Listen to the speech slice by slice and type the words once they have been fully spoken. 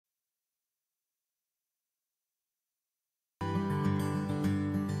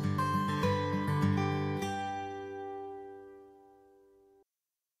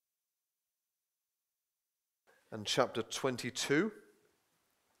and chapter 22.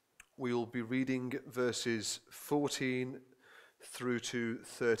 We will be reading verses 14 through to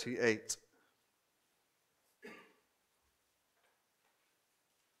 38.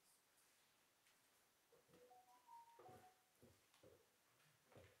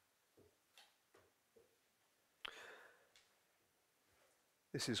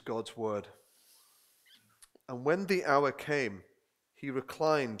 This is God's word. And when the hour came, he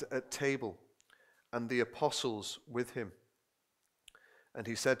reclined at table, and the apostles with him. And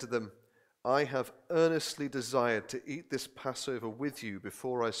he said to them, I have earnestly desired to eat this Passover with you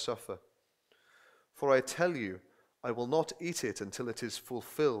before I suffer. For I tell you, I will not eat it until it is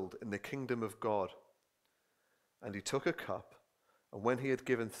fulfilled in the kingdom of God. And he took a cup, and when he had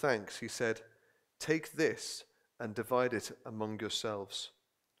given thanks, he said, Take this and divide it among yourselves.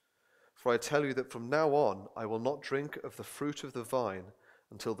 For I tell you that from now on I will not drink of the fruit of the vine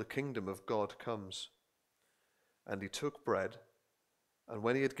until the kingdom of God comes. And he took bread, and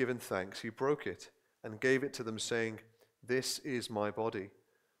when he had given thanks, he broke it and gave it to them, saying, This is my body,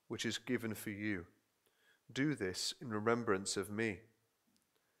 which is given for you. Do this in remembrance of me.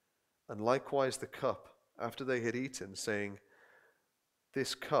 And likewise the cup, after they had eaten, saying,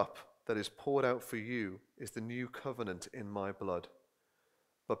 This cup that is poured out for you is the new covenant in my blood.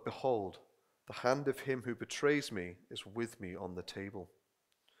 But behold, the hand of him who betrays me is with me on the table.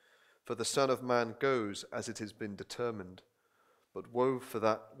 For the Son of Man goes as it has been determined, but woe to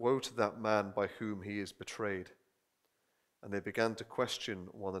that man by whom he is betrayed. And they began to question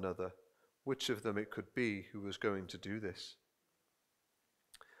one another, which of them it could be who was going to do this.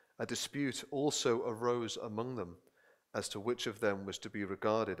 A dispute also arose among them as to which of them was to be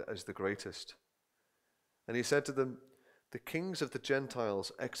regarded as the greatest. And he said to them, The kings of the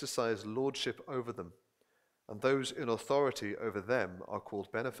Gentiles exercise lordship over them, and those in authority over them are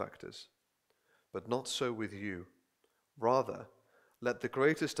called benefactors. But not so with you. Rather, let the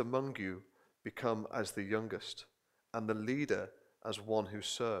greatest among you become as the youngest, and the leader as one who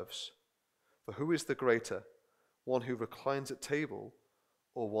serves. For who is the greater, one who reclines at table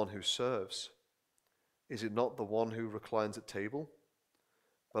or one who serves? Is it not the one who reclines at table?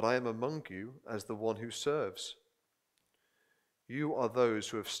 But I am among you as the one who serves. You are those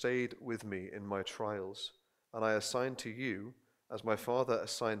who have stayed with me in my trials, and I assign to you, as my Father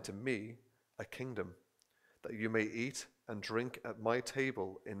assigned to me, a kingdom, that you may eat and drink at my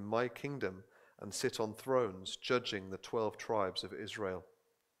table in my kingdom and sit on thrones, judging the 12 tribes of Israel.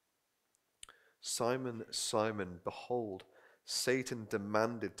 Simon, Simon, behold, Satan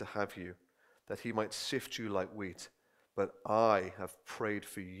demanded to have you, that he might sift you like wheat, but I have prayed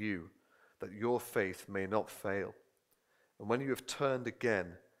for you, that your faith may not fail. And when you have turned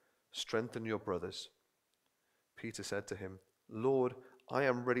again, strengthen your brothers. Peter said to him, Lord, I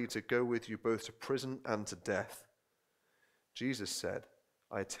am ready to go with you both to prison and to death. Jesus said,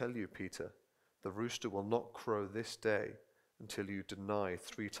 I tell you, Peter, the rooster will not crow this day until you deny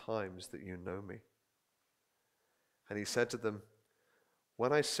 3 times that you know me. And he said to them,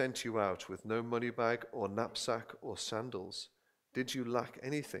 When I sent you out with no money bag or knapsack or sandals, did you lack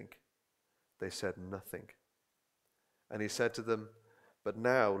anything? They said, Nothing. And he said to them, But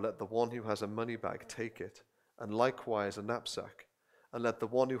now let the one who has a money bag take it, and likewise a knapsack, and let the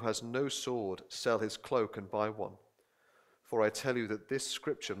one who has no sword sell his cloak and buy one. For I tell you that this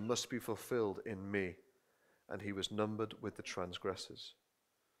scripture must be fulfilled in me. And he was numbered with the transgressors.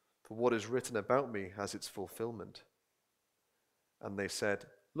 For what is written about me has its fulfillment. And they said,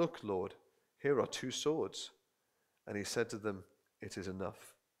 Look, Lord, here are 2 swords. And he said to them, It is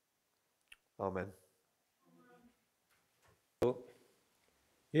enough. Amen.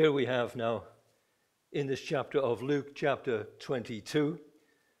 Here we have now in this chapter of Luke, chapter 22,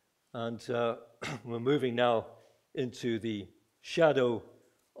 and we're moving now into the shadow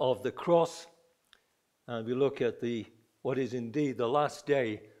of the cross, and we look at what is indeed the last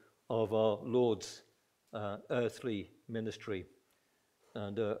day of our Lord's earthly ministry.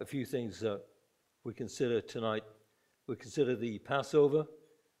 And a few things we consider tonight. We consider the Passover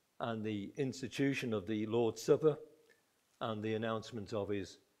and the institution of the Lord's Supper and the announcement of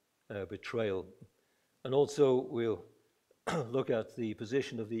his betrayal. And also we'll look at the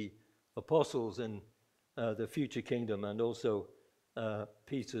position of the apostles in the future kingdom, and also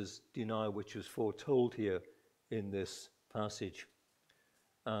Peter's denial, which was foretold here in this passage.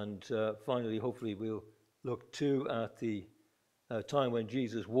 And finally, hopefully, we'll look too at the time when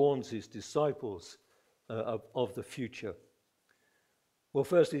Jesus warns his disciples of the future. Well,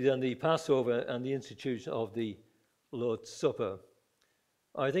 firstly, then, the Passover and the institution of the Lord's Supper.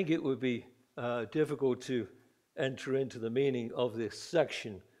 I think it would be difficult to enter into the meaning of this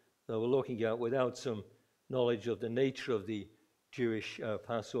section that we're looking at without some knowledge of the nature of the Jewish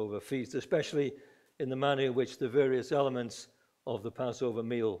Passover feast, especially in the manner in which the various elements of the Passover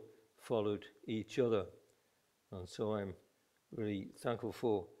meal followed each other. And so I'm really thankful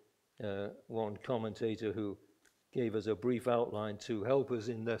for one commentator who gave us a brief outline to help us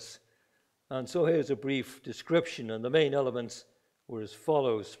in this. And so here's a brief description, and the main elements were as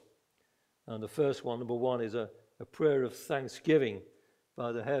follows. And the first one, number one, is a prayer of thanksgiving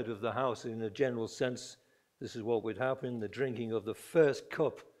by the head of the house. In a general sense, this is what would happen, the drinking of the first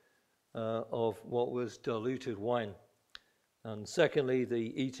cup of what was diluted wine. And secondly,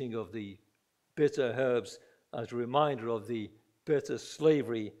 the eating of the bitter herbs as a reminder of the bitter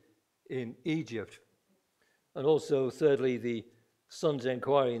slavery in Egypt. And also, thirdly, the son's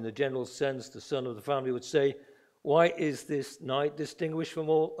inquiry. In the general sense, the son of the family would say, "Why is this night distinguished from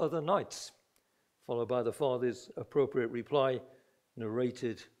all other nights?" Followed by the father's appropriate reply,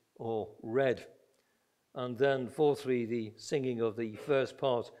 narrated or read. And then, fourthly, the singing of the first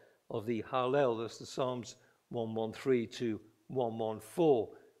part of the Hallel, that's the Psalms 113 to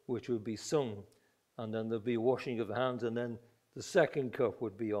 114, which would be sung. And then there'd be washing of the hands, and then the second cup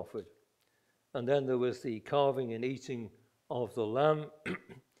would be offered. And then there was the carving and eating of the lamb,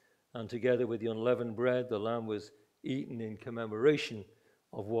 and together with the unleavened bread, the lamb was eaten in commemoration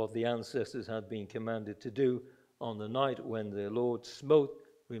of what the ancestors had been commanded to do on the night when the Lord smote,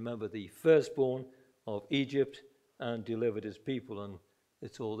 remember, the firstborn of Egypt and delivered his people. And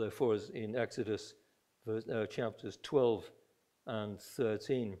it's all there for us in Exodus chapters 12 and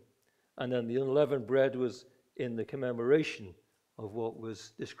 13. And then the unleavened bread was in the commemoration of what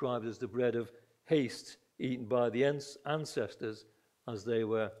was described as the bread of haste, eaten by the ancestors as they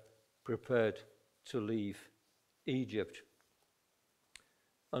were prepared to leave Egypt.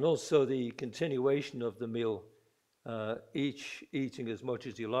 And also the continuation of the meal, each eating as much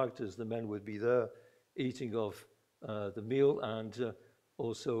as he liked, as the men would be there, eating of the meal, and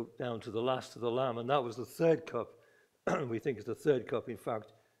also down to the last of the lamb. And that was the third cup. We think it's the third cup, in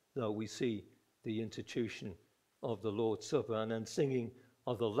fact, that we see the institution of the Lord's Supper. And then singing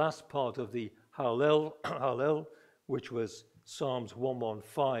of the last part of the Hallel, which was Psalms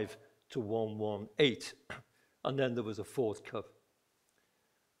 115 to 118. And then there was a fourth cup.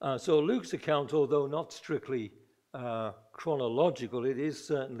 So Luke's account, although not strictly chronological, it is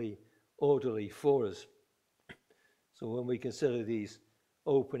certainly orderly for us. So when we consider these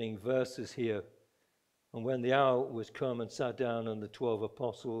opening verses here, and when the hour was come, and sat down, and the 12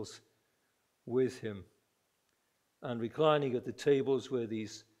 apostles with him, and reclining at the tables were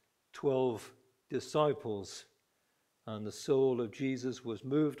these 12 disciples, and the soul of Jesus was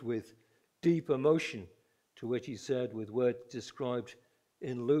moved with deep emotion, to which he said, with words described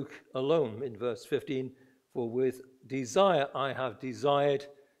in Luke alone, in verse 15, "For with desire I have desired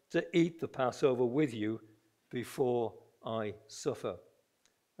to eat the Passover with you before I suffer."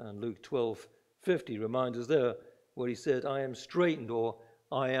 And Luke 12:50 reminds us there where he said, "I am straitened," or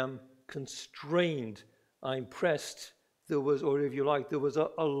 "I am constrained, I'm pressed." There was, or if you like, there was a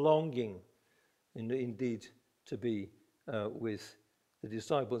longing indeed to be with the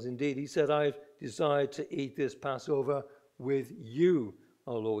disciples. Indeed, he said, "I've desired to eat this Passover with you,"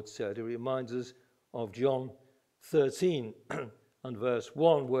 our Lord said. It reminds us of John 13 and verse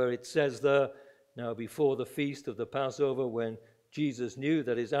 1, where it says there, "Now before the feast of the Passover, when Jesus knew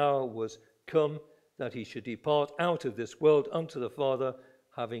that his hour was come, that he should depart out of this world unto the Father,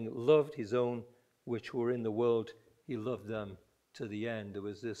 having loved his own which were in the world, he loved them to the end." There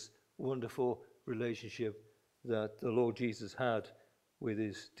was this wonderful relationship that the Lord Jesus had with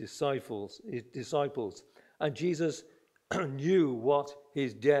his disciples. And Jesus knew what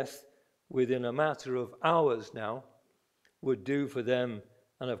his death within a matter of hours now would do for them,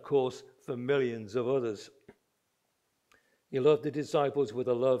 and of course for millions of others. He loved the disciples with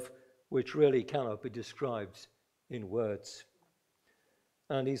a love which really cannot be described in words.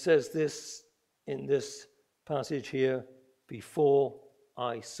 And he says this in this passage here, "Before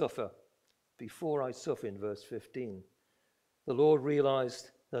I suffer." Before I suffer, in verse 15. The Lord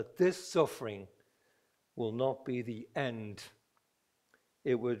realized that this suffering will not be the end.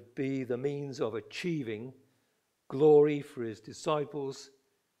 It would be the means of achieving glory for his disciples,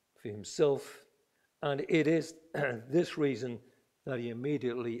 for himself, and it is this reason that he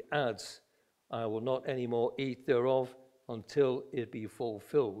immediately adds, "I will not any more eat thereof until it be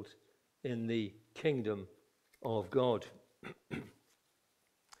fulfilled in the kingdom of God."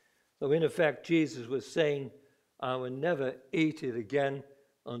 So in effect, Jesus was saying, "I will never eat it again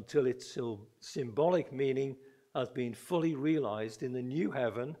until its symbolic meaning has been fully realized in the new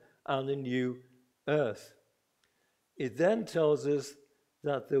heaven and the new earth." It then tells us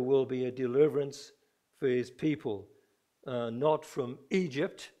that there will be a deliverance for his people, not from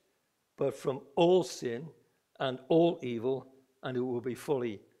Egypt, but from all sin and all evil, and it will be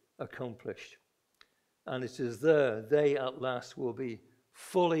fully accomplished. And it is there they at last will be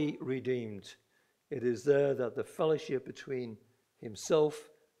fully redeemed. It is there that the fellowship between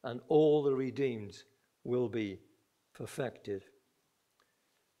himself and all the redeemed will be perfected.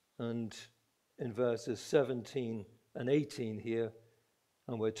 And in verses 17 and 18 here,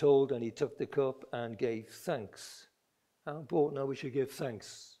 and we're told, and he took the cup and gave thanks. How important are we should give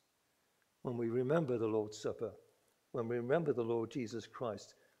thanks when we remember the Lord's Supper, when we remember the Lord Jesus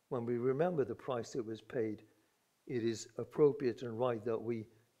Christ, when we remember the price that was paid. It is appropriate and right that we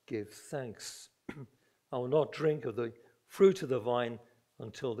give thanks. I will not drink of the fruit of the vine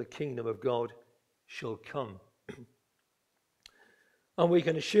until the kingdom of God shall come. And we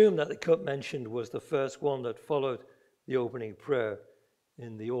can assume that the cup mentioned was the first one that followed the opening prayer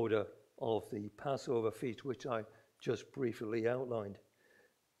in the order of the Passover feast, which I just briefly outlined.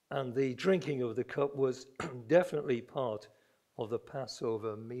 And the drinking of the cup was definitely part of the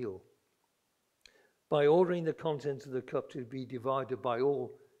Passover meal. By ordering the contents of the cup to be divided by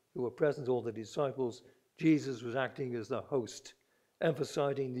all who were present, all the disciples, Jesus was acting as the host,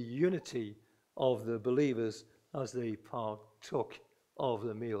 emphasizing the unity of the believers as they partook of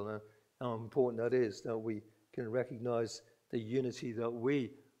the meal. Now, how important that is, that we can recognize the unity that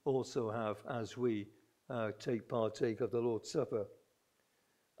we also have as we partake of the Lord's Supper.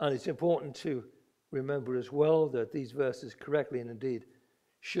 And it's important to remember as well that these verses correctly and indeed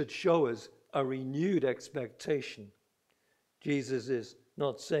should show us a renewed expectation. Jesus is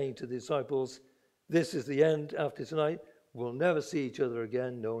not saying to the disciples, this is the end after tonight, we'll never see each other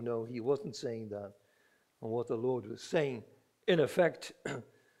again. No, he wasn't saying that. And what the Lord was saying, in effect,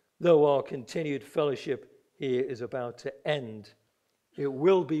 though our continued fellowship here is about to end, it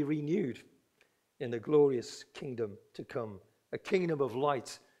will be renewed in the glorious kingdom to come, a kingdom of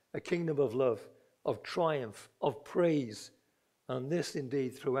light, a kingdom of love, of triumph, of praise, and this indeed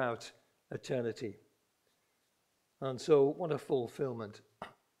throughout eternity. And so what a fulfillment,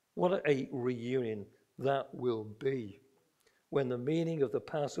 what a reunion that will be, when the meaning of the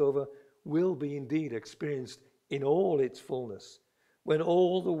Passover will be indeed experienced in all its fullness, when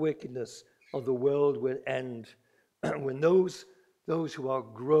all the wickedness of the world will end, when those who are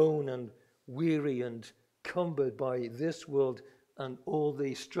grown and weary and cumbered by this world and all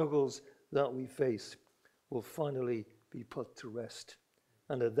the struggles that we face will finally be put to rest.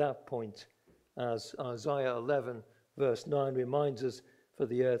 And at that point, as Isaiah 11 verse 9 reminds us, for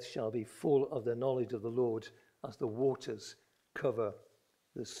the earth shall be full of the knowledge of the Lord as the waters cover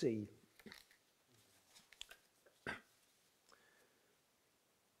the sea.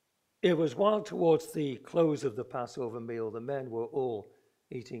 It was while towards the close of the Passover meal, the men were all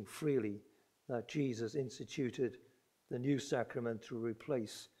eating freely, that Jesus instituted the new sacrament to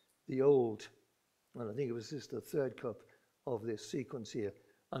replace the old. And I think it was just the third cup of this sequence here.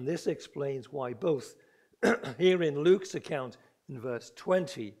 And this explains why both here in Luke's account in verse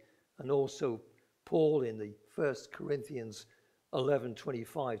 20 and also Paul in the 1 Corinthians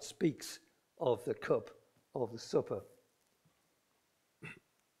 11:25 speaks of the cup of the supper.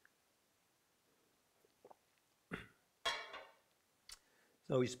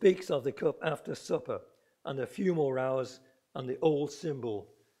 So he speaks of the cup after supper and a few more hours, and the old symbol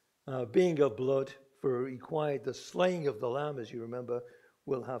being of blood, for it required the slaying of the lamb, as you remember,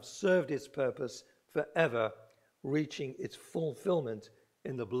 will have served its purpose forever, reaching its fulfillment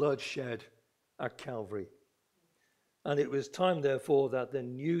in the blood shed at Calvary. And it was time, therefore, that the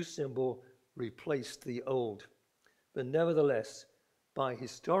new symbol replaced the old. But nevertheless, by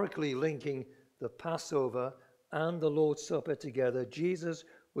historically linking the Passover and the Lord's Supper together, Jesus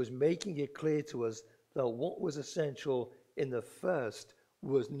was making it clear to us that what was essential in the first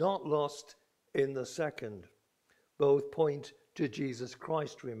was not lost in the second. Both point to Jesus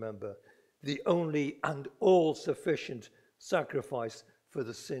Christ, remember, the only and all sufficient sacrifice for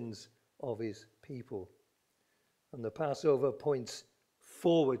the sins of his people. And the Passover points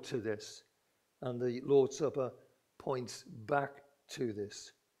forward to this, and the Lord's Supper points back to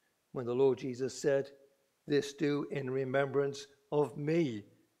this. When the Lord Jesus said, "This do in remembrance of me,"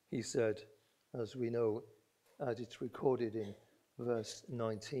 he said, as we know, as it's recorded in verse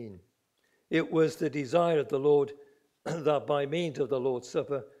 19. It was the desire of the Lord that by means of the Lord's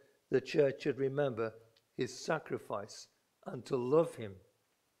Supper, the church should remember his sacrifice and to love him.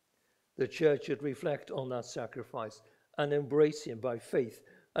 The church should reflect on that sacrifice and embrace him by faith,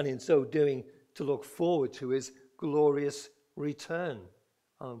 and in so doing, to look forward to his glorious return.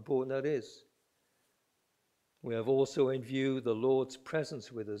 How important that is. We have also in view the Lord's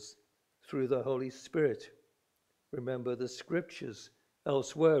presence with us through the Holy Spirit. Remember the scriptures.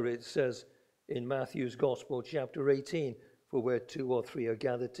 Elsewhere it says in Matthew's Gospel, chapter 18, for where 2 or 3 are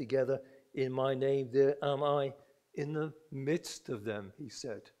gathered together in my name, there am I in the midst of them, he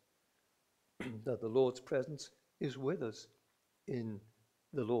said. That the Lord's presence is with us in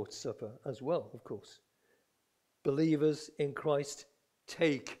the Lord's Supper as well, of course. Believers in Christ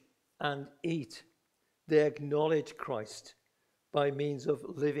take and eat. They acknowledge Christ by means of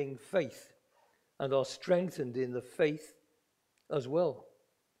living faith and are strengthened in the faith as well.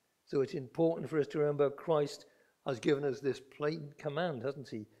 So it's important for us to remember Christ has given us this plain command, hasn't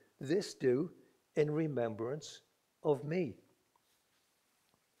he? This do in remembrance of me.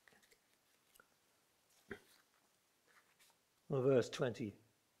 Well, verse 20.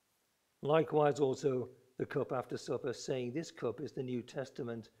 Likewise also the cup after supper, saying, this cup is the New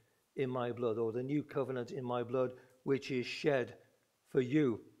Testament in my blood, or the new covenant in my blood, which is shed for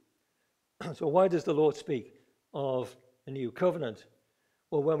you. So why does the Lord speak of a new covenant?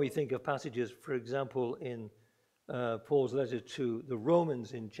 Well, when we think of passages, for example, in Paul's letter to the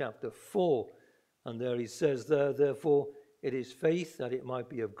Romans in chapter 4, and there he says there, therefore it is faith that it might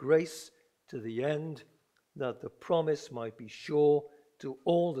be of grace to the end, that the promise might be sure to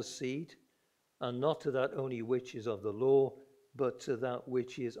all the seed, and not to that only which is of the law, but to that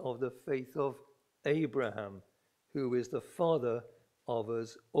which is of the faith of Abraham, who is the father of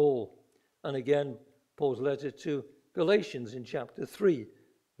us all. And again, Paul's letter to Galatians in chapter 3,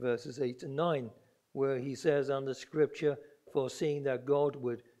 verses 8 and 9, where he says, and the scripture, foreseeing that God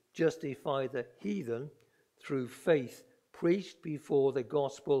would justify the heathen through faith, preached before the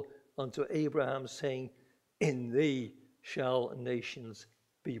gospel unto Abraham, saying, in thee shall nations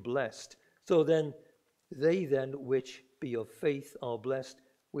be blessed. So then, they then which be of faith are blessed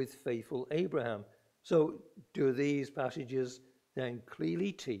with faithful Abraham. So do these passages then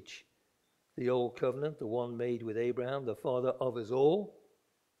clearly teach the old covenant, the one made with Abraham, the father of us all,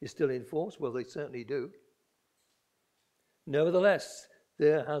 is still in force? Well, they certainly do. Nevertheless,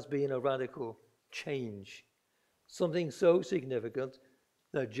 there has been a radical change, something so significant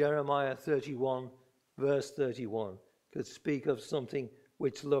that Jeremiah 31, verse 31, could speak of something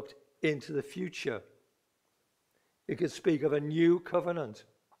which looked into the future. It could speak of a new covenant.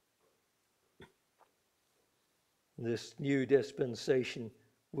 This new dispensation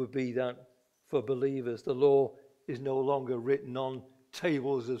would be that for believers, the law is no longer written on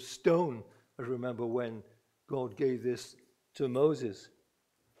tables of stone. I remember when God gave this to Moses.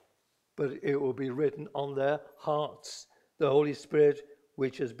 But it will be written on their hearts. The Holy Spirit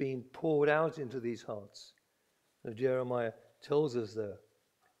which has been poured out into these hearts. So Jeremiah tells us there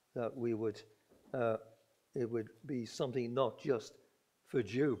that it would be something not just for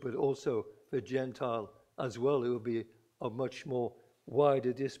Jew, but also for Gentile as well. It would be a much more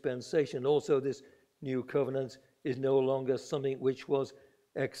wider dispensation. Also, this new covenant is no longer something which was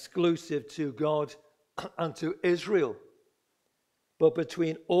exclusive to God and to Israel, but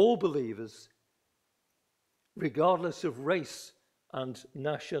between all believers, regardless of race and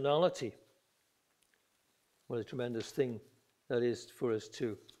nationality. What a tremendous thing that is for us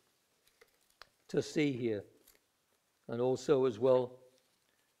to see here. And also as well,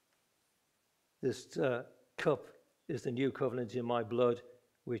 this cup is the new covenant in my blood,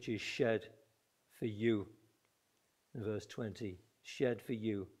 which is shed for you. In verse 20, shed for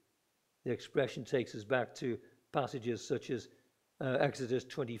you. The expression takes us back to passages such as Exodus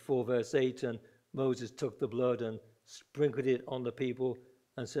 24, verse 8, and Moses took the blood and sprinkled it on the people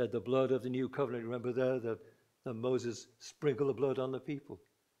and said, the blood of the new covenant. Remember there that Moses sprinkled the blood on the people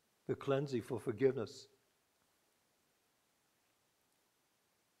for cleansing, for forgiveness.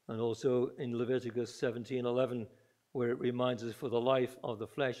 And also in Leviticus 17:11, where it reminds us, for the life of the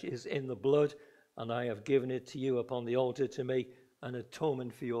flesh is in the blood, and I have given it to you upon the altar to make an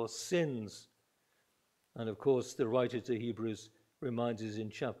atonement for your sins. And of course, the writer to Hebrews reminds us in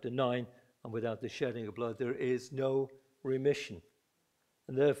chapter 9, and without the shedding of blood, there is no remission.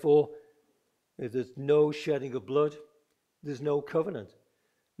 And therefore, if there's no shedding of blood, there's no covenant,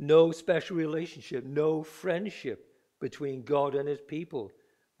 no special relationship, no friendship between God and his people.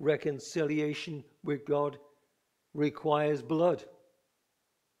 Reconciliation with God requires blood.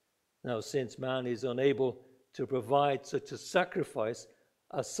 Now, since man is unable to provide such a sacrifice,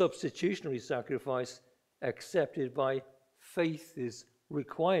 a substitutionary sacrifice accepted by faith is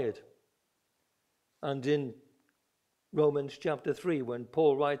required. And in Romans chapter 3, when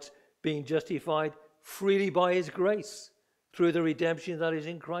Paul writes, being justified freely by his grace through the redemption that is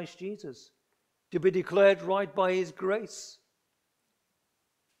in Christ Jesus, to be declared right by his grace,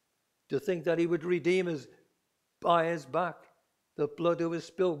 to think that he would redeem us, buy us back, the blood that was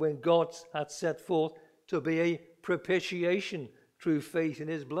spilled when God had set forth to be a propitiation through faith in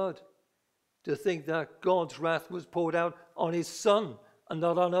his blood. To think that God's wrath was poured out on his Son and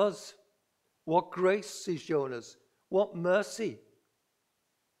not on us. What grace he's shown us. What mercy.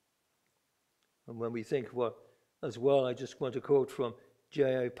 And when we think what as well, I just want to quote from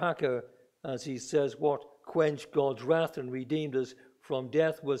J.I. Packer as he says, what quenched God's wrath and redeemed us from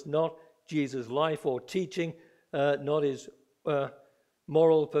death was not Jesus' life or teaching, not his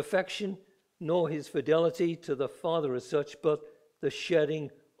moral perfection, nor his fidelity to the Father as such, but the shedding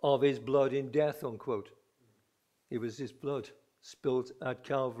of his blood in death, unquote. It was his blood spilled at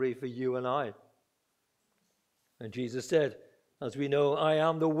Calvary for you and I. And Jesus said, as we know, I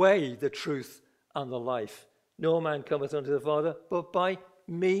am the way, the truth, and the life. No man cometh unto the Father, but by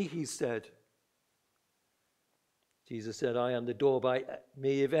me, he said. Jesus said, I am the door. By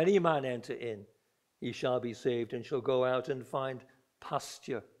me, if any man enter in, he shall be saved and shall go out and find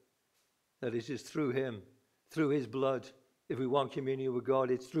pasture. That is just through him, through his blood. If we want communion with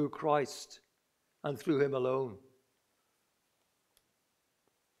God, it's through Christ and through him alone.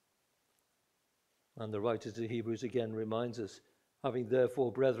 And the writer to Hebrews again reminds us, having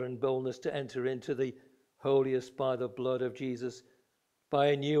therefore, brethren, boldness to enter into the holiest by the blood of Jesus, by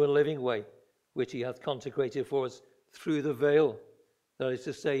a new and living way, which he hath consecrated for us through the veil, that is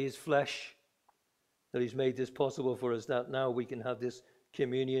to say, his flesh, that he's made this possible for us, that now we can have this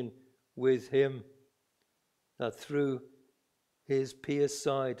communion with him, that through his pierced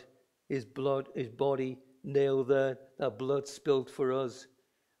side, his blood, his body nailed there, that blood spilled for us.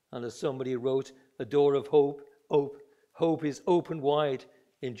 And as somebody wrote, a door of hope is open wide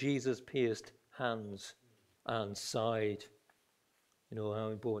in Jesus' pierced hands and side. You know how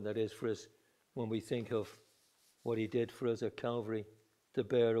important that is for us when we think of what he did for us at Calvary to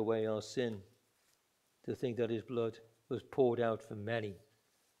bear away our sin, to think that his blood was poured out for many,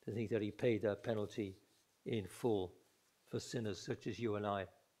 to think that he paid that penalty in full for sinners such as you and I,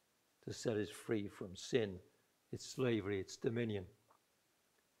 to set us free from sin, its slavery, its dominion.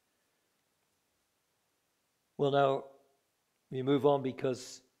 Well, now we move on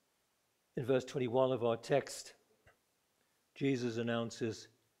because in verse 21 of our text, Jesus announces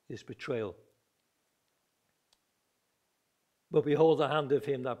his betrayal. But behold, the hand of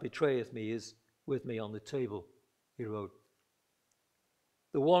him that betrayeth me is with me on the table, he wrote.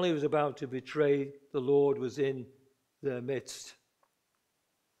 The one who was about to betray the Lord was in their midst.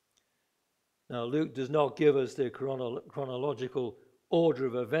 Now, Luke does not give us the chronological order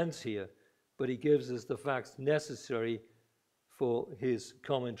of events here, but he gives us the facts necessary for his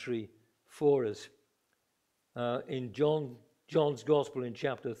commentary for us. In John's Gospel in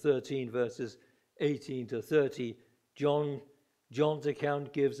chapter 13, verses 18 to 30, John's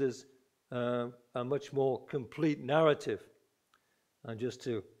account gives us a much more complete narrative. And just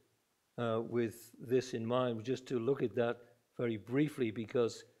to, with this in mind, just to look at that very briefly,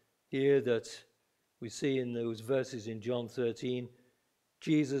 because here that we see in those verses in John 13,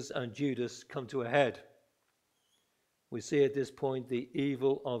 Jesus and Judas come to a head. We see at this point the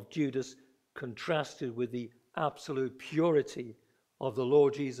evil of Judas contrasted with the absolute purity of the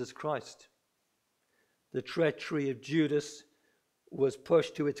Lord Jesus Christ. The treachery of Judas was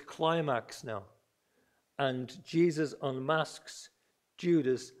pushed to its climax now, and Jesus unmasks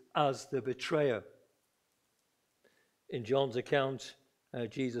Judas as the betrayer. In John's account,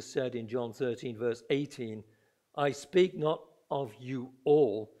 Jesus said in John 13, verse 18, I speak not of you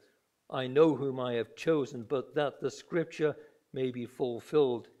all, I know whom I have chosen, but that the scripture may be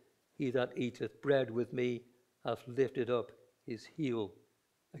fulfilled, he that eateth bread with me hath lifted up his heel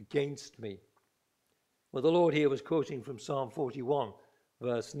against me. Well, the Lord here was quoting from Psalm 41,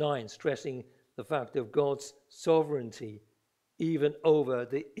 verse 9, stressing the fact of God's sovereignty even over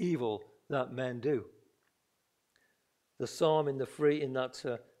the evil that men do. The psalm the phrase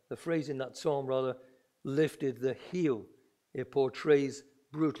in that psalm lifted the heel. It portrays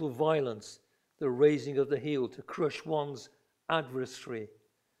brutal violence, the raising of the heel to crush one's adversary.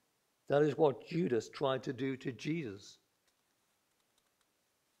 That is what Judas tried to do to Jesus.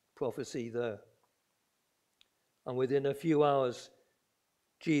 Prophecy there. And within a few hours,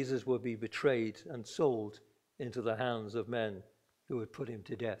 Jesus would be betrayed and sold into the hands of men who would put him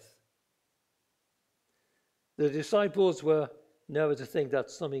to death. The disciples were never to think that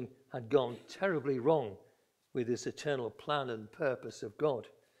something had gone terribly wrong with this eternal plan and purpose of God.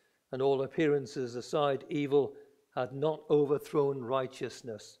 And all appearances aside, evil had not overthrown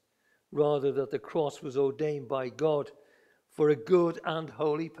righteousness. Rather, that the cross was ordained by God for a good and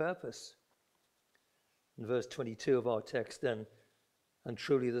holy purpose. In verse 22 of our text then, and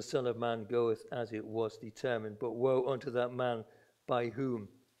truly the Son of Man goeth as it was determined, but woe unto that man by whom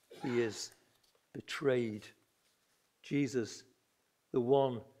he is betrayed. Jesus, the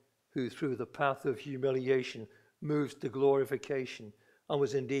one who through the path of humiliation moves to glorification and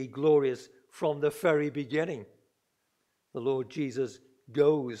was indeed glorious from the very beginning. The Lord Jesus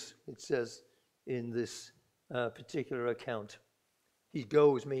goes, it says in this particular account. He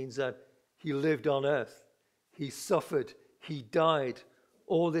goes means that he lived on earth. He suffered. He died.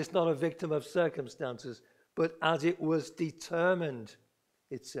 All this not a victim of circumstances, but as it was determined,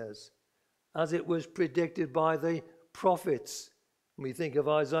 it says, as it was predicted by the prophets. We think of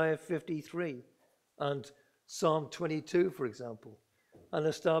Isaiah 53 and Psalm 22, for example, and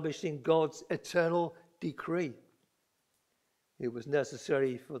establishing God's eternal decree. It was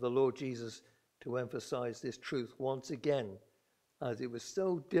necessary for the Lord Jesus to emphasize this truth once again, as it was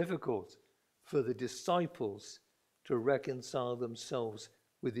so difficult for the disciples to reconcile themselves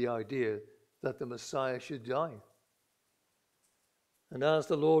with the idea that the Messiah should die. And as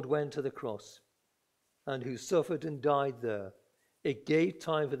the Lord went to the cross, and who suffered and died there, it gave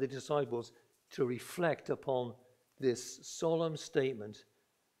time for the disciples to reflect upon this solemn statement,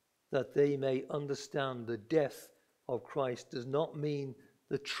 that they may understand the death of Christ does not mean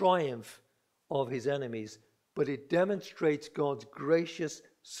the triumph of his enemies, but it demonstrates God's gracious,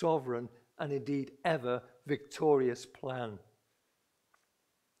 sovereign, and indeed ever victorious plan.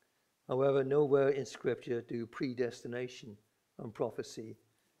 However, nowhere in Scripture do predestination and prophecy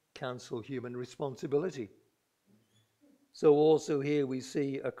cancel human responsibility. So also here we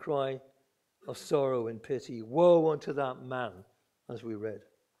see a cry of sorrow and pity. Woe unto that man, as we read.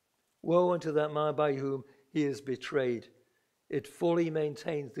 Woe unto that man by whom he is betrayed. It fully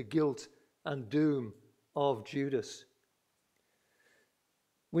maintains the guilt and doom of Judas.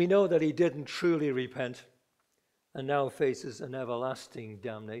 We know that he didn't truly repent and now faces an everlasting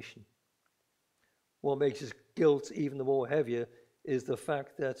damnation. What makes his guilt even the more heavier is the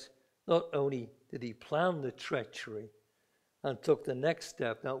fact that not only did he plan the treachery and took the next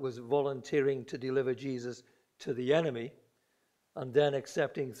step, that was volunteering to deliver Jesus to the enemy and then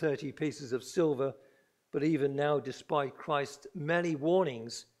accepting 30 pieces of silver, but even now, despite Christ's many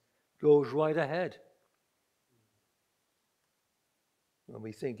warnings, goes right ahead. When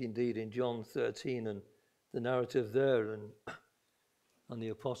we think indeed in John 13 and the narrative there, and the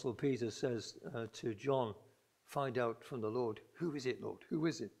Apostle Peter says to John, find out from the Lord, who is it, Lord? Who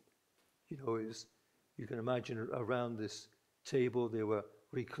is it? You know, you can imagine around this table they were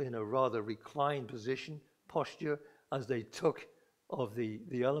in a rather reclined position, posture, as they took of the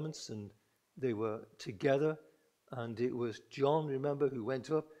elements and they were together. And it was John, remember, who went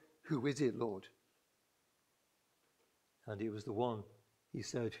up, who is it, Lord? And it was the one, he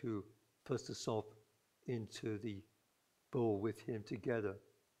said, who put the sop into the bowl with him together.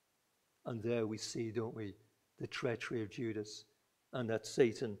 And there we see, don't we, the treachery of Judas, and that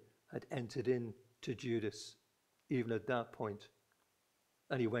Satan had entered into Judas even at that point.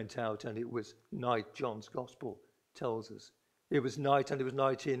 And he went out, and it was night. John's gospel tells us it was night, and it was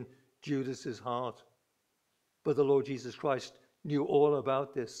night in Judas's heart. But the Lord Jesus Christ knew all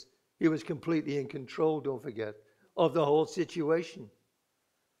about this. He was completely in control, don't forget, of the whole situation.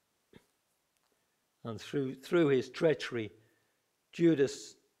 And through his treachery,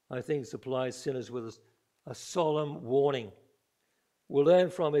 Judas, I think, supplies sinners with a solemn warning. We'll learn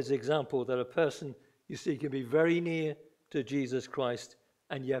from his example that a person, you see, can be very near to Jesus Christ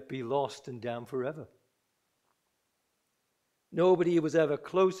and yet be lost and damned forever. Nobody was ever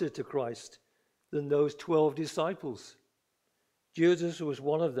closer to Christ than those 12 disciples. Judas was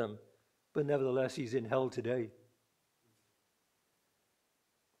one of them, but nevertheless he's in hell today.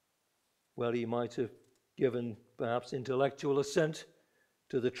 Well, he might have given perhaps intellectual assent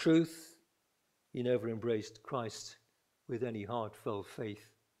to the truth. He never embraced Christ with any heartfelt faith.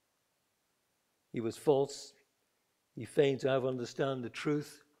 He was false. He feigned to have understood the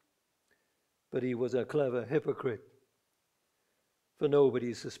truth, but he was a clever hypocrite, for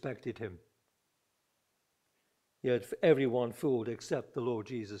nobody suspected him. Yet everyone fooled except the Lord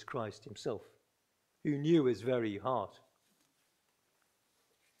Jesus Christ himself, who knew his very heart.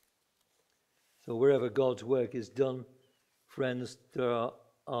 So wherever God's work is done, friends, there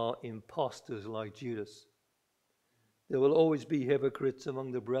are impostors like Judas. There will always be hypocrites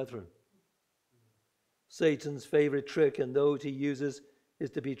among the brethren. Satan's favorite trick, and those he uses,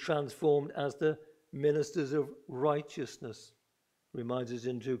 is to be transformed as the ministers of righteousness. Reminds us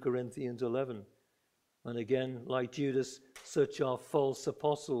in 2 Corinthians 11. And again, like Judas, such are false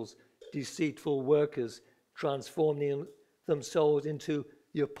apostles, deceitful workers, transforming themselves into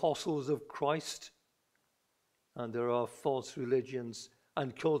the apostles of Christ. And there are false religions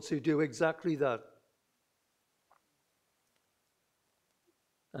and cults who do exactly that.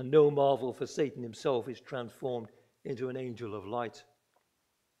 And no marvel, for Satan himself is transformed into an angel of light.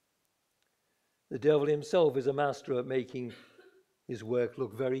 The devil himself is a master at making his work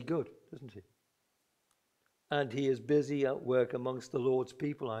look very good, doesn't he? And he is busy at work amongst the Lord's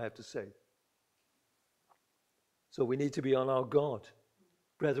people, I have to say. So we need to be on our guard.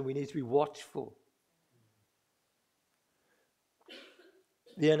 Brethren, we need to be watchful.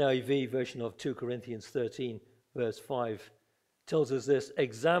 The NIV version of 2 Corinthians 13, verse 5, tells us this: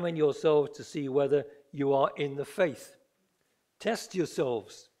 examine yourselves to see whether you are in the faith. Test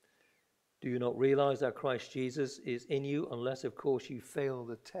yourselves. Do you not realize that Christ Jesus is in you, unless, of course, you fail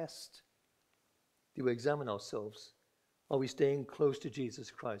the test? Do we examine ourselves? Are we staying close to Jesus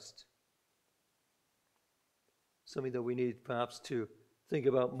Christ? Something that we need perhaps to think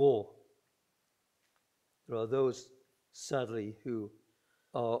about more. There are those, sadly, who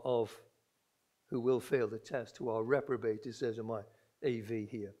will fail the test, who are reprobate, it says in my AV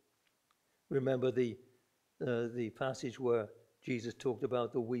here. Remember the passage where Jesus talked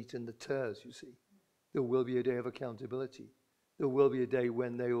about the wheat and the tares, you see. There will be a day of accountability. There will be a day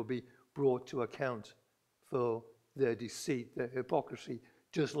when they will be brought to account for their deceit, their hypocrisy,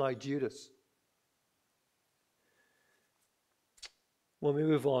 just like Judas. When we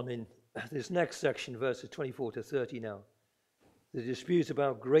move on in this next section, verses 24 to 30 now, the dispute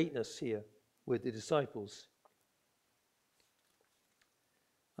about greatness here with the disciples.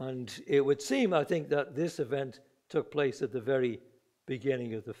 And it would seem, I think, that this event took place at the very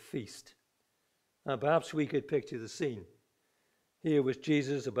beginning of the feast. And perhaps we could picture the scene. Here was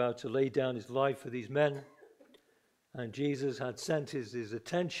Jesus about to lay down his life for these men, and Jesus had sent his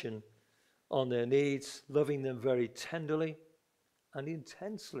attention on their needs, loving them very tenderly and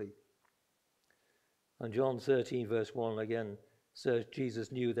intensely. And John 13, verse 1 again says,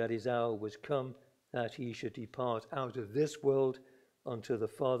 Jesus knew that his hour was come, that he should depart out of this world unto the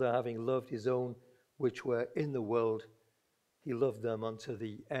Father, having loved his own which were in the world. He loved them unto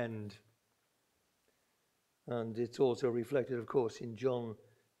the end. And it's also reflected, of course, in John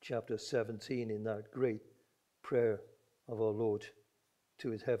chapter 17, in that great prayer of our Lord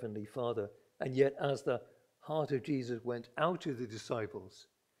to his heavenly Father. And yet, as the heart of Jesus went out to the disciples,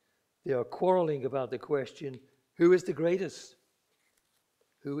 they are quarreling about the question, who is the greatest?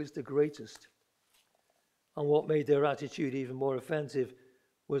 Who is the greatest? And what made their attitude even more offensive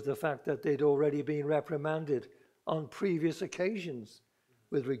was the fact that they'd already been reprimanded on previous occasions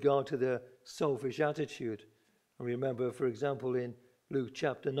with regard to their selfish attitude. And remember, for example, in Luke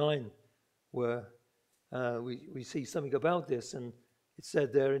chapter 9, where we see something about this, and it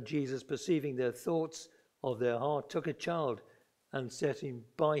said there, and Jesus, perceiving their thoughts of their heart, took a child and set him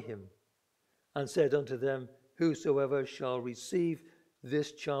by him, and said unto them, whosoever shall receive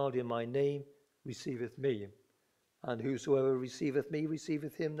this child in my name receiveth me, and whosoever receiveth me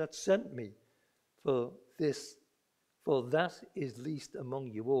receiveth him that sent me. For that is least among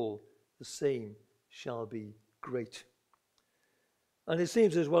you all, the same shall be great. And it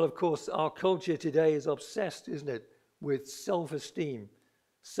seems as well, of course, our culture today is obsessed, isn't it, with self-esteem,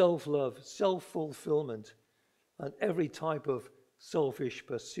 self-love, self-fulfillment, and every type of selfish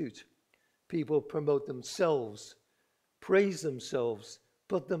pursuit. People promote themselves, praise themselves,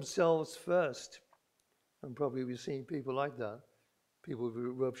 put themselves first. And probably we've seen people like that, people we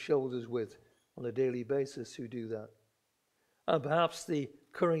rub shoulders with on a daily basis who do that. And perhaps the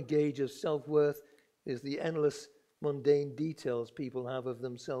current gauge of self-worth is the endless mundane details people have of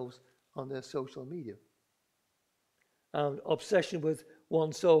themselves on their social media. And obsession with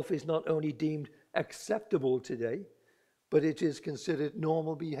oneself is not only deemed acceptable today, but it is considered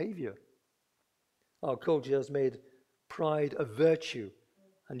normal behavior. Our culture has made pride a virtue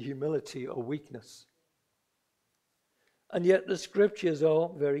and humility a weakness. And yet the scriptures are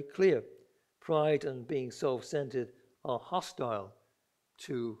very clear. Pride and being self-centered are hostile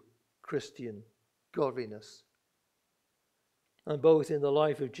to Christian godliness. And both in the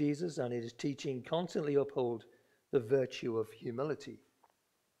life of Jesus and in his teaching constantly uphold the virtue of humility.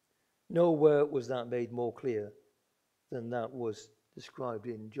 Nowhere was that made more clear than that was described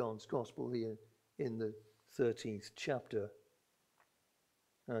in John's Gospel here in the 13th chapter.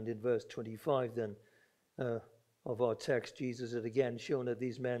 And in verse 25 then of our text, Jesus had again shown that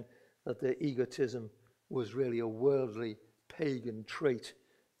these men that their egotism was really a worldly pagan trait.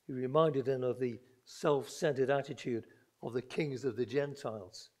 He reminded them of the self-centered attitude of the kings of the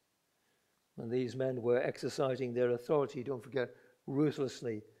Gentiles. And these men were exercising their authority, don't forget,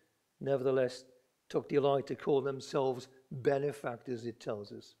 ruthlessly, nevertheless took delight to call themselves benefactors, it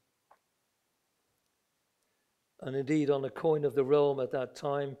tells us. And indeed, on the coin of the realm at that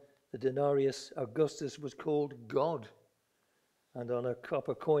time, the denarius Augustus was called God. And on a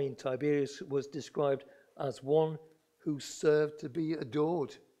copper coin, Tiberius was described as one who served to be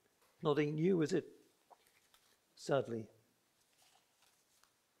adored. Nothing new, is it? Sadly.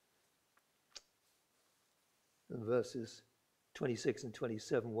 In verses 26 and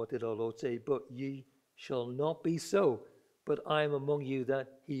 27, what did our Lord say? But ye shall not be so, but I am among you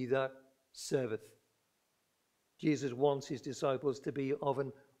he that serveth. Jesus wants his disciples to be of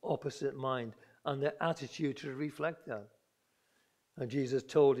an opposite mind and their attitude to reflect that. And Jesus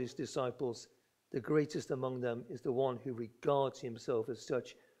told his disciples, the greatest among them is the one who regards himself as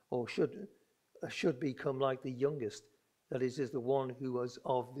such, or should become like the youngest. That is the one who was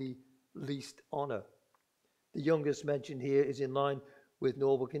of the least honor. The youngest mentioned here is in line with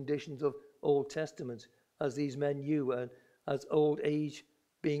normal conditions of Old Testament, as these men knew, and as old age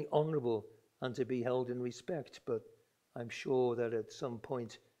being honorable and to be held in respect. But I'm sure that at some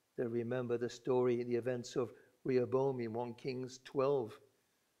point they remember the story, the events of Rehoboam in 1 Kings 12,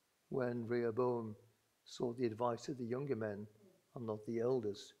 when Rehoboam sought the advice of the younger men and not the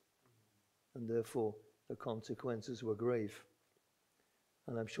elders, and therefore the consequences were grave.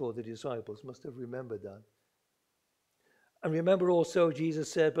 And I'm sure the disciples must have remembered that. And remember also,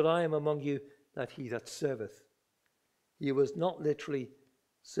 Jesus said, but I am among you he that serveth. He was not literally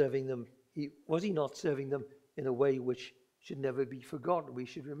serving them. Was he not serving them in a way which should never be forgotten? We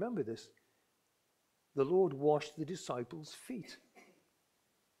should remember this. The Lord washed the disciples' feet.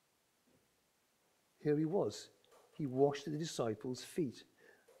 Here he was. He washed the disciples' feet.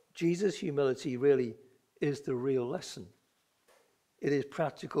 Jesus' humility really is the real lesson. It is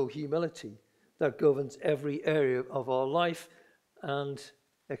practical humility that governs every area of our life and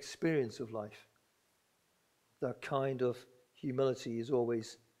experience of life. That kind of humility is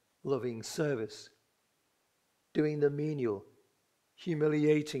always loving service, doing the menial,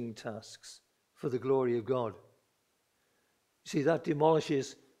 humiliating tasks for the glory of God. You see, that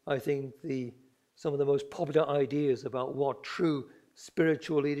demolishes, I think, some of the most popular ideas about what true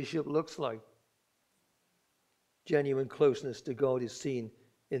spiritual leadership looks like. Genuine closeness to God is seen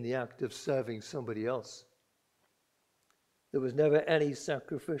in the act of serving somebody else. There was never any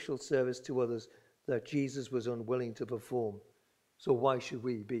sacrificial service to others that Jesus was unwilling to perform. So why should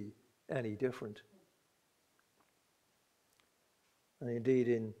we be any different? And indeed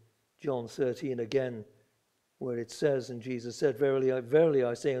in John 13 again, where it says, and Jesus said, verily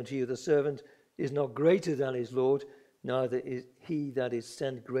I say unto you, the servant is not greater than his Lord, neither is he that is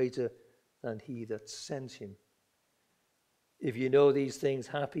sent greater than he that sent him. If you know these things,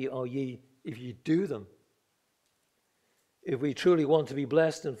 happy are ye if you do them. If we truly want to be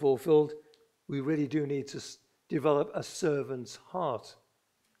blessed and fulfilled, we really do need to develop a servant's heart.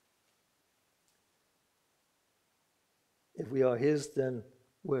 If we are his, then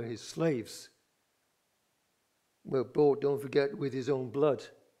we're his slaves. We're bought, don't forget, with his own blood.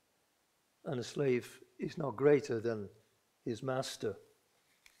 And a slave is not greater than his master.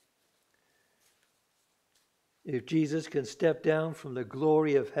 If Jesus can step down from the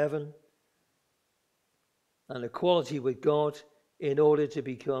glory of heaven and equality with God in order to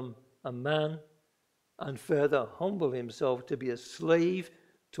become a man and further humble himself to be a slave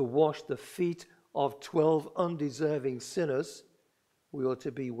to wash the feet of 12 undeserving sinners, we ought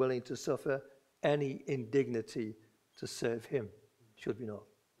to be willing to suffer any indignity to serve him, should we not?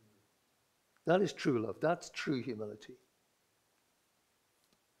 That is true love. That's true humility.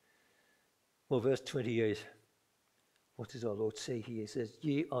 Well, verse 28. What does our Lord say here? He says,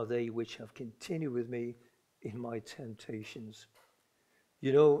 ye are they which have continued with me in my temptations.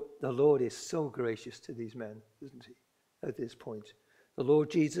 You know, the Lord is so gracious to these men, isn't he, at this point? The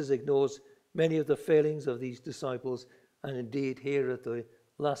Lord Jesus ignores many of the failings of these disciples, and indeed here at the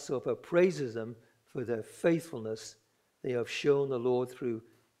Last Supper praises them for their faithfulness. They have shown the Lord through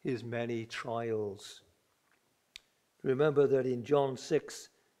his many trials. Remember that in John 6,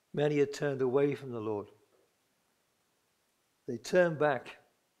 many had turned away from the Lord. They turned back.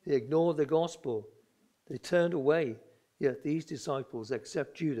 They ignored the gospel. They turned away. Yet these disciples,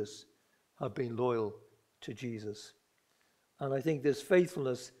 except Judas, have been loyal to Jesus. And I think this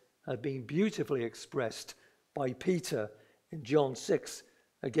faithfulness has been beautifully expressed by Peter in John 6,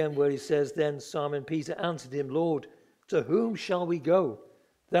 again where he says, then Simon Peter answered him, Lord, to whom shall we go?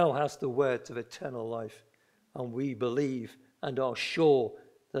 Thou hast the words of eternal life, and we believe and are sure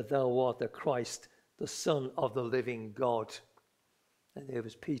that thou art the Christ, the Son of the living God. And there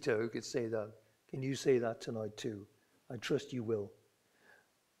was Peter who could say that. Can you say that tonight too? I trust you will.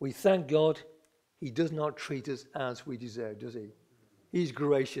 We thank God he does not treat us as we deserve, does he? He's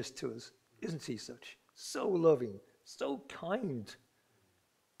gracious to us. Isn't he such? So loving, so kind,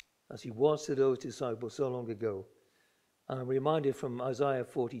 as he was to those disciples so long ago. And I'm reminded from Isaiah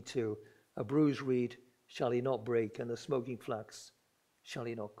 42, a bruised reed shall he not break, and a smoking flax shall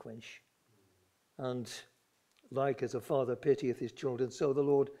he not quench. And like as a father pitieth his children, so the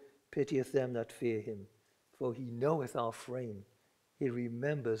Lord pitieth them that fear him. For he knoweth our frame. He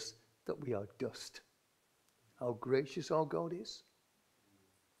remembers that we are dust. How gracious our God is.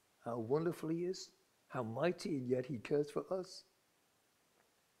 How wonderful he is. How mighty, and yet he cares for us.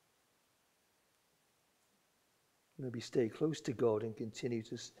 Maybe stay close to God and continue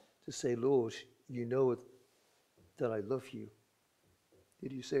to say, Lord, you know that I love you.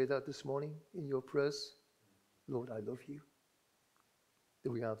 Did you say that this morning in your prayers? Lord, I love you.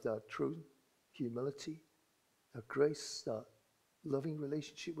 Do we have that true humility, that grace, that loving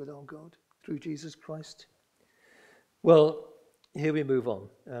relationship with our God through Jesus Christ? Well, here we move on.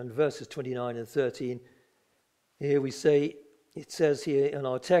 And verses 29 and 13, here we say, it says here in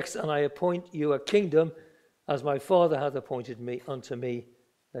our text, and I appoint you a kingdom as my Father hath appointed me unto me,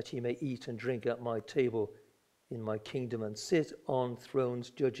 that ye may eat and drink at my table in my kingdom, and sit on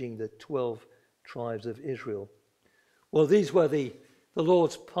thrones judging the 12 tribes of Israel. Well, these were the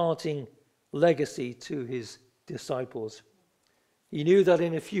Lord's parting legacy to his disciples. He knew that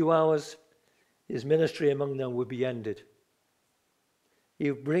in a few hours his ministry among them would be ended. He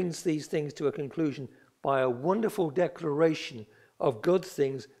brings these things to a conclusion by a wonderful declaration of good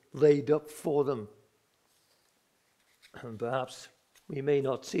things laid up for them. And perhaps we may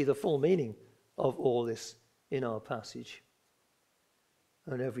not see the full meaning of all this in our passage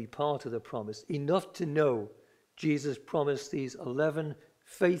and every part of the promise. Enough to know Jesus promised these 11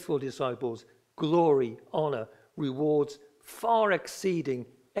 faithful disciples glory, honor, rewards far exceeding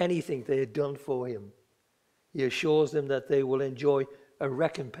anything they had done for him. He assures them that they will enjoy a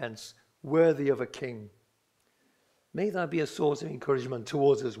recompense worthy of a king. May that be a source of encouragement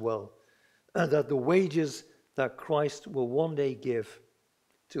towards us as well, and that the wages that Christ will one day give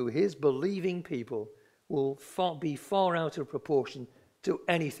to his believing people will be far out of proportion to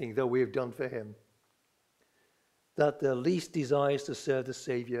anything that we have done for him. That their least desires to serve the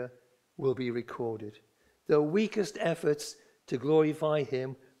Saviour will be recorded. Their weakest efforts to glorify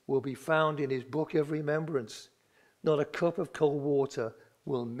him will be found in his book of remembrance. Not a cup of cold water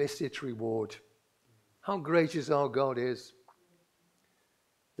will miss its reward. How gracious our God is.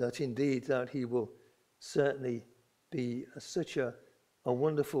 That indeed that he will certainly be such a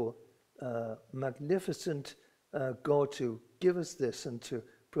wonderful, magnificent God to give us this and to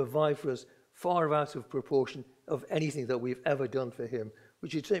provide for us far out of proportion of anything that we've ever done for him. We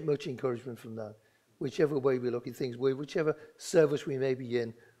should take much encouragement from that. Whichever way we look at things, whichever service we may be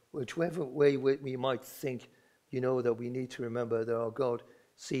in, whichever way we might think, that we need to remember that our God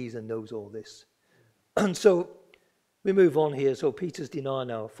sees and knows all this. And so we move on here. So Peter's denial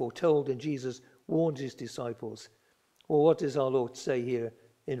now foretold, and Jesus warned his disciples. Well, what does our Lord say here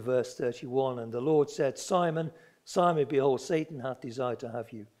in verse 31? And the Lord said, Simon, Simon, behold, Satan hath desired to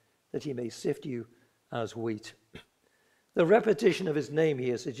have you, that he may sift you as wheat. The repetition of his name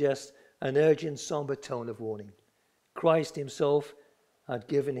here suggests an urgent, somber tone of warning. Christ himself had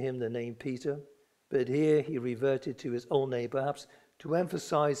given him the name Peter, but here he reverted to his own name, perhaps to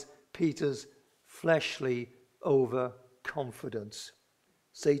emphasize Peter's fleshly overconfidence.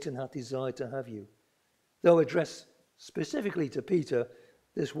 Satan hath desired to have you. Though addressed specifically to Peter,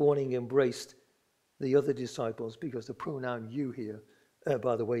 this warning embraced the other disciples, because the pronoun you here,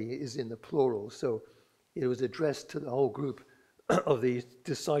 by the way, is in the plural. So it was addressed to the whole group of these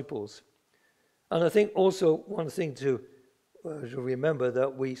disciples. And I think also one thing to remember,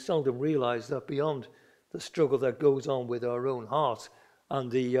 that we seldom realize that beyond the struggle that goes on with our own heart and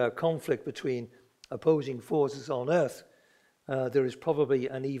the conflict between opposing forces on earth, there is probably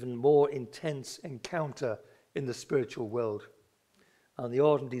an even more intense encounter in the spiritual world. And the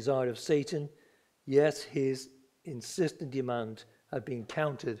ardent desire of Satan, yes, his insistent demand, had been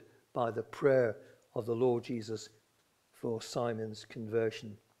countered by the prayer of the Lord Jesus for Simon's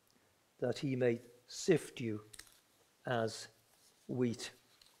conversion, that he may sift you as wheat.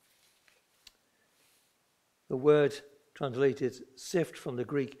 The word translated sift from the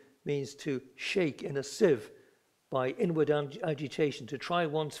Greek means to shake in a sieve by inward agitation, to try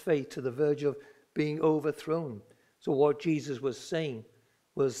one's faith to the verge of being overthrown. So what Jesus was saying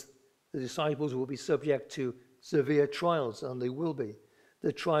was the disciples will be subject to severe trials, and they will be.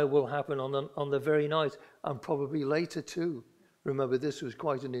 The trial will happen on the very night, and probably later too. Remember, this was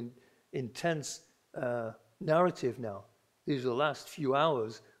quite an intense narrative now. These are the last few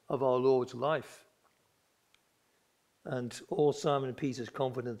hours of our Lord's life. And all Simon Peter's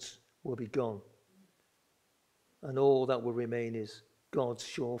confidence will be gone. And all that will remain is God's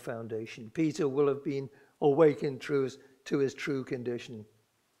sure foundation. Peter will have been awakened through his to his true condition.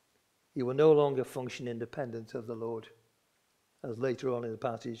 He will no longer function independent of the Lord, as later on in the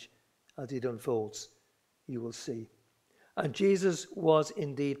passage, as it unfolds, you will see. And Jesus was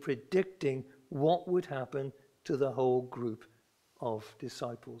indeed predicting what would happen to the whole group of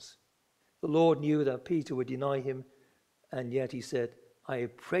disciples. The Lord knew that Peter would deny him, and yet he said, I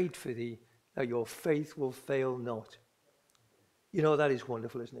have prayed for thee, that your faith will fail not. You know, that is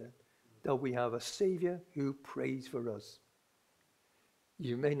wonderful, isn't it? That we have a Savior who prays for us.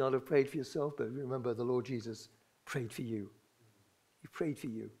 You may not have prayed for yourself, but remember the Lord Jesus prayed for you. He prayed for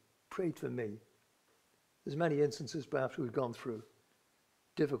you, prayed for me. There's many instances perhaps we've gone through,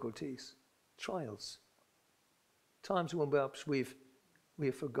 difficulties, trials, times when perhaps we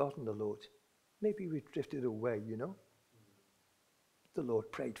have forgotten the Lord. Maybe we've drifted away, you know. The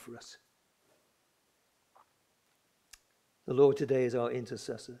Lord prayed for us. The Lord today is our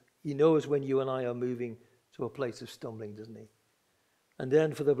intercessor. He knows when you and I are moving to a place of stumbling, doesn't he? And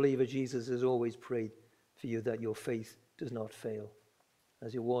then for the believer, Jesus has always prayed for you that your faith does not fail,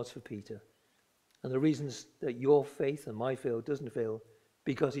 as it was for Peter. And the reasons that your faith and my faith doesn't fail,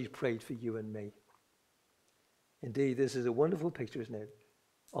 because he's prayed for you and me. Indeed, this is a wonderful picture, isn't it,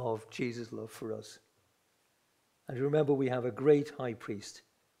 of Jesus' love for us. And remember, we have a great high priest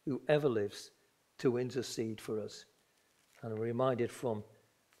who ever lives to intercede for us. And I'm reminded from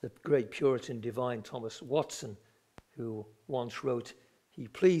the great Puritan divine Thomas Watson, who once wrote, he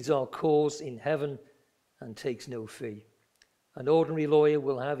pleads our cause in heaven and takes no fee. An ordinary lawyer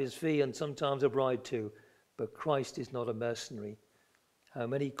will have his fee and sometimes a bribe too, but Christ is not a mercenary. How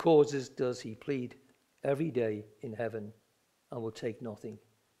many causes does he plead every day in heaven and will take nothing?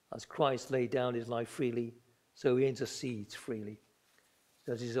 As Christ laid down his life freely, so he intercedes freely.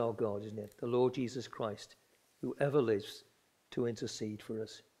 That is our God, isn't it? The Lord Jesus Christ, who ever lives to intercede for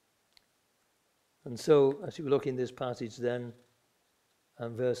us. And so, as we look in this passage then,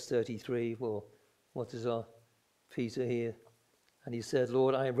 and verse 33, well, what is our Peter here? And he said,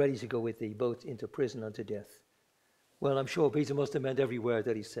 Lord, I am ready to go with thee, both into prison and to death. Well, I'm sure Peter must have meant every word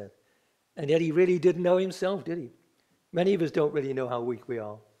that he said. And yet he really didn't know himself, did he? Many of us don't really know how weak we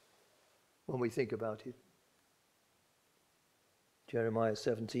are when we think about it. Jeremiah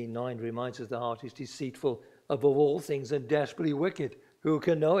 17:9 reminds us the heart is deceitful above all things and desperately wicked. Who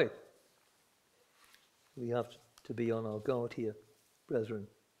can know it? We have to be on our guard here, brethren.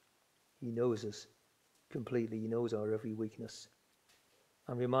 He knows us completely. He knows our every weakness.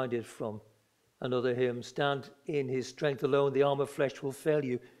 I'm reminded from another hymn, stand in his strength alone, the arm of flesh will fail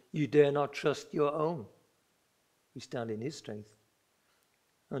you. You dare not trust your own. We stand in his strength.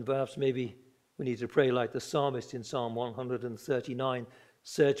 And perhaps maybe we need to pray like the psalmist in Psalm 139.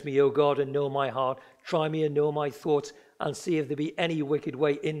 Search me, O God, and know my heart. Try me and know my thoughts, and see if there be any wicked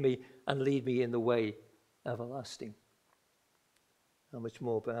way in me, and lead me in the way everlasting. How much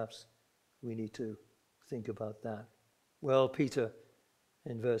more perhaps we need to think about that. Well, Peter,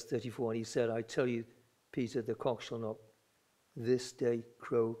 in verse 34, and he said, I tell you, Peter, the cock shall not this day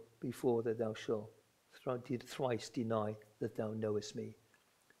crow before that thou shalt thrice deny that thou knowest me.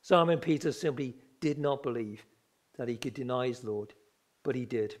 Simon Peter simply did not believe that he could deny his Lord, but he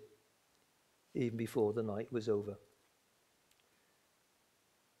did, even before the night was over.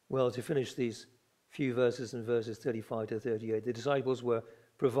 Well, to finish these few verses in verses 35 to 38, the disciples were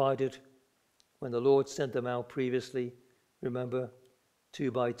provided when the Lord sent them out previously, remember,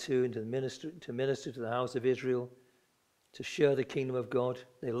 2 by 2, and to minister to the house of Israel, to share the kingdom of God.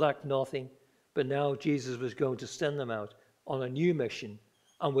 They lacked nothing, but now Jesus was going to send them out on a new mission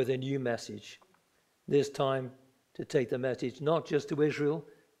and with a new message. This time to take the message not just to Israel,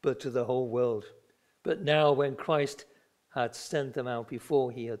 but to the whole world. But now when Christ had sent them out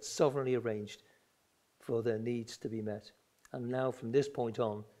before, he had sovereignly arranged for their needs to be met. And now from this point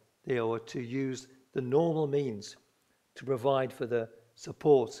on, they are to use the normal means to provide for their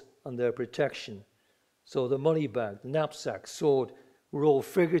support and their protection. So the money bag, the knapsack, sword were all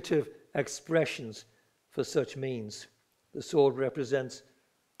figurative expressions for such means. The sword represents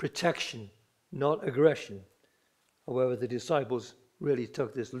protection, not aggression. However, the disciples really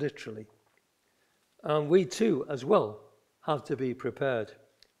took this literally. And we too, as well, have to be prepared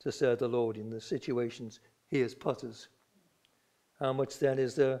to serve the Lord in the situations he has put us. How much then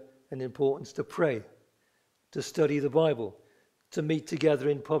is there an importance to pray, to study the Bible, to meet together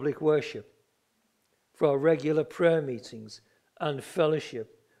in public worship, for our regular prayer meetings and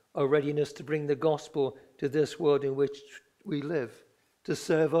fellowship, our readiness to bring the gospel to this world in which we live, to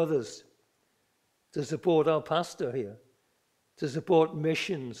serve others, to support our pastor here, to support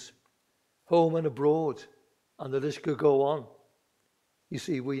missions, home and abroad, and the list could go on. You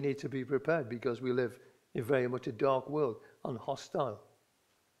see, we need to be prepared because we live in very much a dark world and hostile,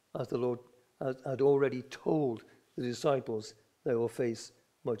 as the Lord had already told the disciples they will face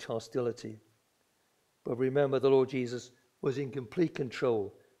much hostility. But remember, the Lord Jesus was in complete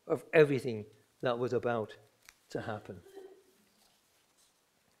control of everything that was about to happen.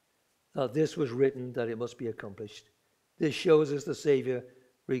 That this was written, that it must be accomplished. This shows us the Saviour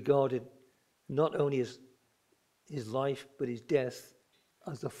regarded not only his life, but his death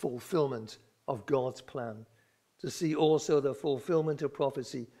as the fulfillment of God's plan. To see also the fulfillment of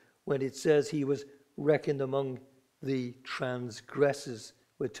prophecy when it says he was reckoned among the transgressors,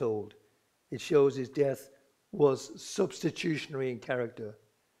 we're told. It shows his death was substitutionary in character.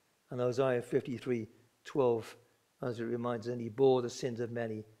 And Isaiah 53:12, as it reminds us, and he bore the sins of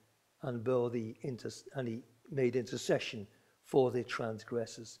many and he made intercession for the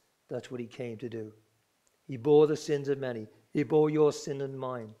transgressors. That's what he came to do. He bore the sins of many. He bore your sin and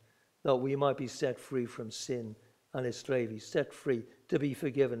mine, that we might be set free from sin and its slavery, set free, to be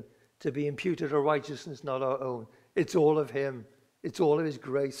forgiven, to be imputed a righteousness not our own. It's all of him. It's all of his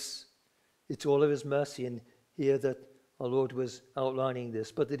grace. It's all of his mercy. And here that our Lord was outlining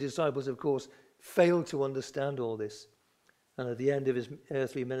this. But the disciples, of course, failed to understand all this. And at the end of his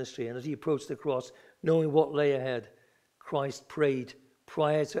earthly ministry, and as he approached the cross, knowing what lay ahead, Christ prayed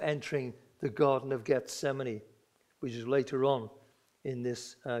prior to entering the Garden of Gethsemane, which is later on in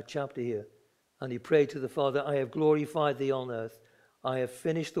this chapter here. And he prayed to the Father, I have glorified thee on earth. I have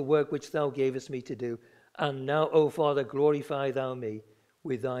finished the work which thou gavest me to do. And now, O Father, glorify thou me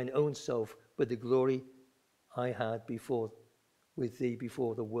with thine own self, with the glory I had with thee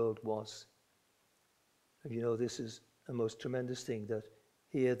before the world was. And you know, this is a most tremendous thing, that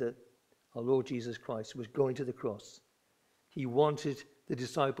here that our Lord Jesus Christ was going to the cross. He wanted the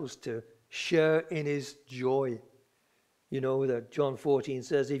disciples to share in his joy. You know that John 14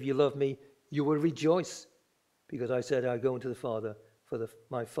 says, if you love me, you will rejoice, because I said I go into the Father, for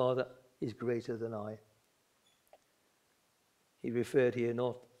my Father is greater than I. He referred here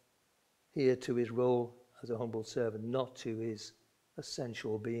not here to his role as a humble servant, not to his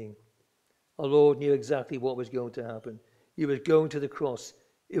essential being. Our Lord knew exactly what was going to happen. He was going to the cross.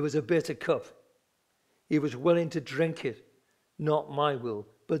 It was a bitter cup. He was willing to drink it. Not my will,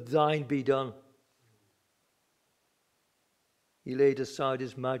 but thine be done. He laid aside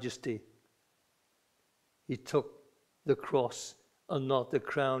his majesty. He took the cross and not the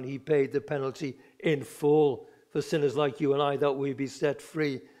crown. He paid the penalty in full for sinners like you and I, that we be set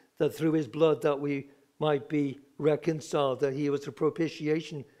free, that through his blood that we might be reconciled, that he was the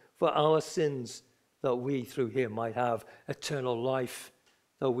propitiation for our sins, that we through him might have eternal life,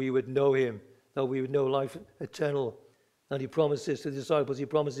 that we would know him, that we would know life eternal. And he promised this to the disciples. He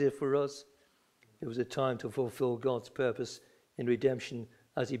promised it for us. It was a time to fulfill God's purpose in redemption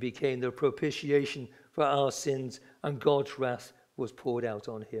as he became the propitiation for our sins, and God's wrath was poured out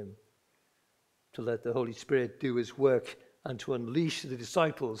on him. To let the Holy Spirit do his work and to unleash the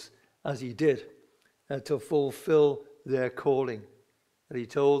disciples as he did, and to fulfill their calling. And he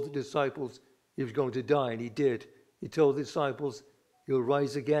told the disciples he was going to die, and he did. He told the disciples he'll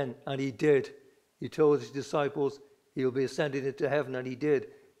rise again, and he did. He told his disciples he'll be ascended into heaven, and he did.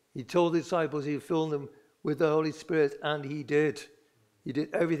 He told the disciples he'd fill them with the Holy Spirit, and he did. He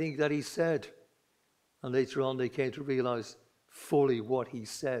did everything that he said. And later on they came to realize fully what he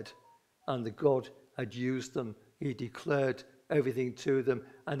said, and that God had used them. He declared everything to them,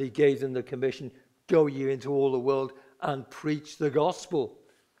 and he gave them the commission, go ye into all the world and preach the gospel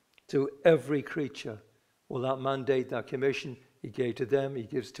to every creature. Well, that mandate, that commission, he gave to them, he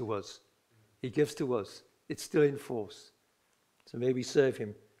gives to us. He gives to us. It's still in force. So may we serve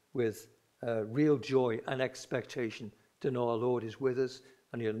him with real joy and expectation to know our Lord is with us,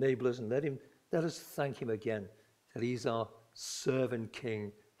 and he'll enable us, and let us thank him again that he's our servant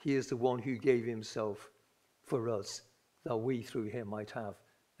king. He is the one who gave himself for us, that we through him might have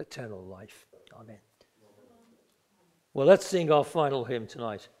eternal life. Amen. Well, let's sing our final hymn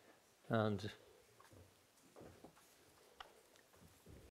tonight, and